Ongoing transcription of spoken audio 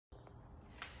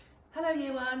Hello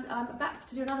Year 1, I'm back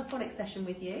to do another phonics session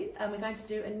with you, and we're going to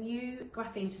do a new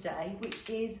grapheme today, which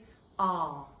is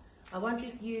R. I wonder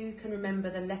if you can remember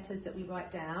the letters that we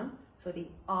write down for the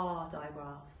R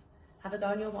digraph. Have a go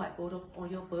on your whiteboard or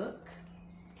your book.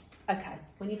 Okay,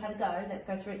 when you've had a go, let's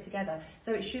go through it together.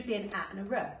 So it should be an A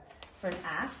and a R. For an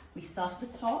A, we start at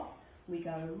the top, we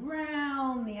go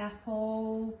around the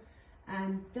apple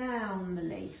and down the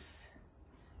leaf.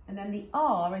 And then the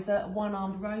R is a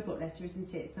one-armed robot letter,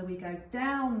 isn't it? So we go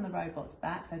down the robot's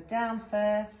back, so down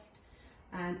first,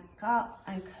 and up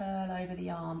and curl over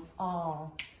the arm,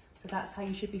 R. So that's how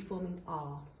you should be forming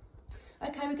R.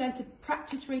 Okay, we're going to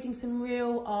practice reading some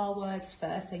real R words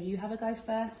first. So you have a go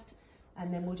first,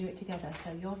 and then we'll do it together.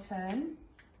 So your turn.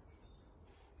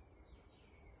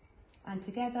 And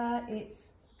together it's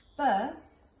bark,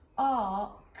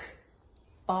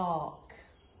 bark.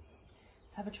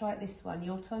 Let's have a try at this one.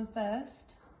 Your turn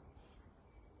first.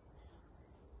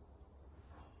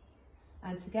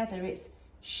 And together it's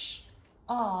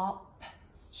sharp,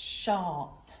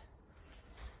 sharp.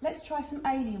 Let's try some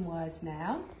alien words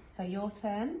now. So your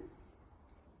turn.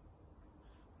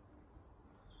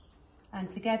 And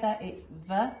together it's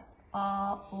val.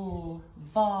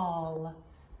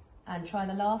 And try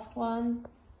the last one.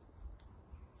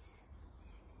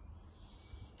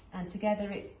 And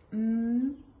together it's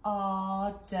mard.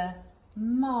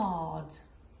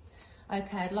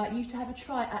 Okay, I'd like you to have a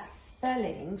try at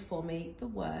spelling for me the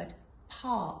word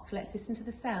park. Let's listen to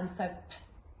the sound. So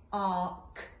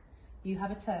park. You have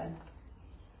a turn.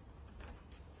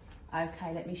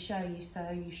 Okay, let me show you. So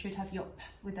you should have your p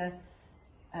with a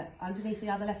underneath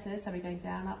the other letters. So we're going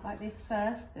down, up like this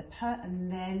first, the p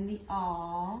and then the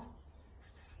r.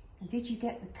 And did you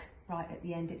get the k right at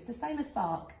the end? It's the same as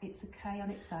bark. It's a k on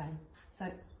its own.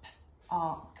 So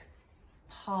park,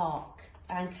 park.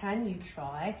 And can you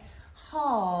try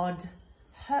hard,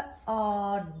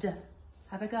 hard?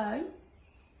 Have a go.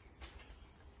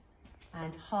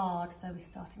 And hard, so we're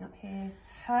starting up here.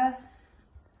 Hard.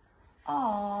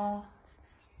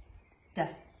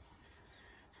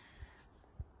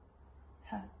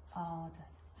 Hard,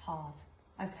 hard.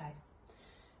 Okay.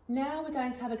 Now we're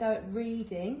going to have a go at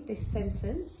reading this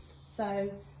sentence. So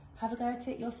have a go at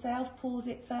it yourself, pause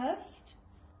it first.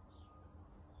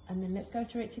 And then let's go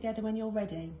through it together when you're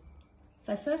ready.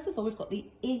 So first of all, we've got the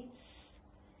is,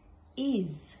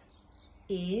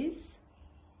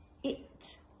 it.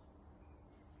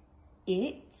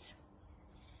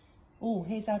 Oh,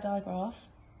 here's our digraph.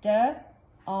 Dark.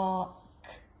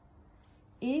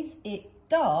 Is it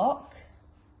dark?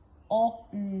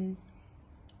 On.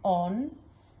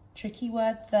 Tricky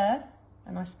word the,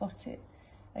 and I spot it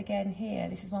again here.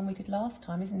 This is one we did last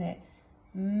time, isn't it?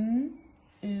 Moon.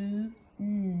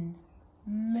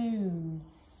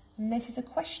 And this is a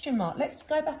question mark. Let's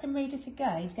go back and read it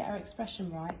again to get our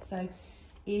expression right. So,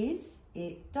 is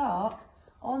it dark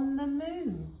on the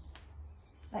moon?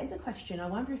 That is a question. I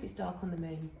wonder if it's dark on the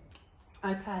moon.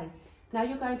 Okay, now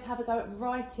you're going to have a go at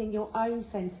writing your own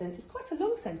sentence. It's quite a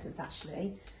long sentence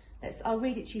actually. I'll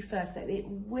read it to you first. So,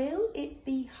 will it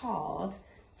be hard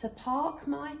to park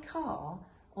my car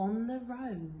on the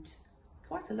road?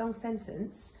 Quite a long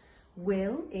sentence.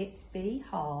 Will it be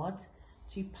hard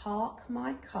to park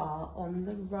my car on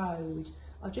the road?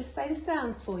 I'll just say the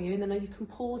sounds for you and then you can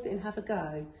pause it and have a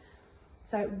go.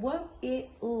 So will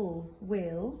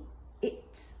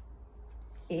it.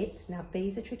 Now B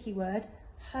is a tricky word.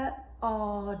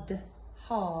 Hard,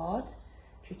 hard.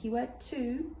 Tricky word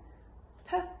to.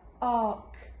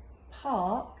 Park,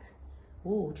 park.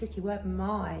 Oh, tricky word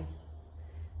my.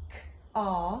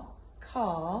 Car.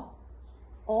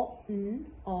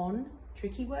 On,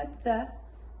 tricky word the,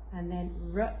 and then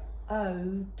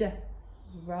road.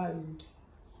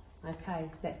 Okay,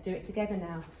 let's do it together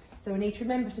now. So we need to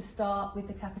remember to start with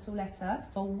the capital letter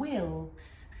for will.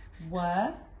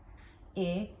 Though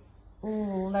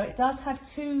it does have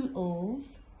two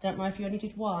ulls, don't worry if you only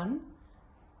did one.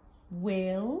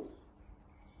 Will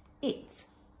it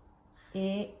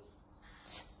in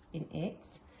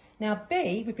it. Now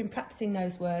B, we've been practicing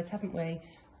those words, haven't we?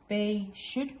 B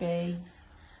should be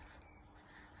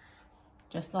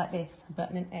just like this, a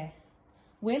button and F.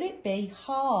 Will it be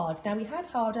hard? Now we had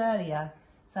hard earlier,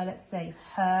 so let's see.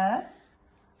 Hard.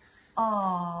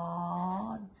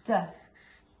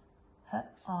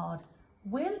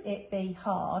 Will it be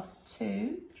hard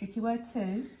to, tricky word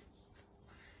to,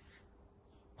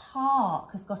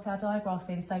 park has got our digraph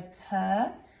in, so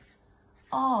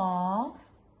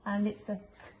and it's a k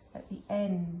at the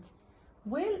end.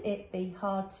 Will it be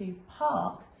hard to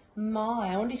park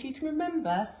my? I wonder if you can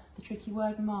remember the tricky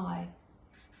word my.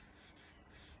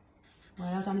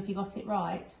 Well done if you got it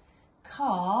right.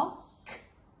 car, k,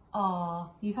 r.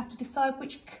 You have to decide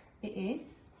which k it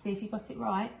is. See if you got it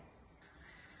right.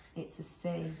 It's a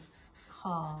C.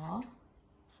 Car.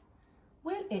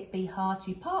 Will it be hard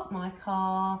to park my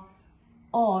car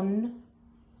on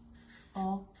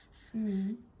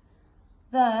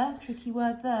the, tricky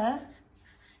word there,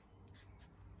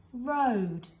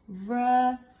 road.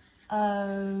 Road.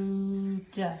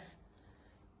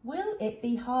 Will it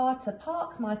be hard to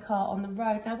park my car on the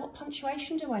road? Now, what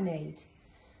punctuation do I need?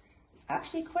 It's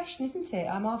actually a question, isn't it?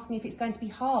 I'm asking if it's going to be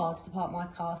hard to park my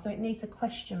car, so it needs a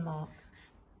question mark.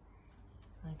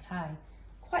 Okay,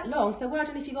 quite long, so well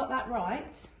done if you got that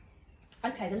right.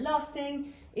 Okay, the last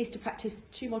thing is to practice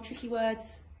 2 more tricky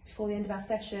words before the end of our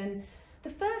session. The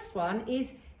first one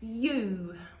is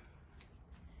you.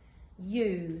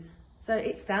 You. So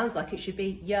it sounds like it should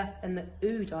be y and the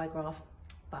oo digraph,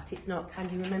 but it's not. Can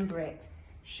you remember it?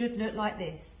 Should look like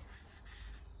this.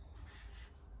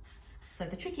 So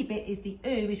the tricky bit is the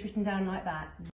oo is written down like that.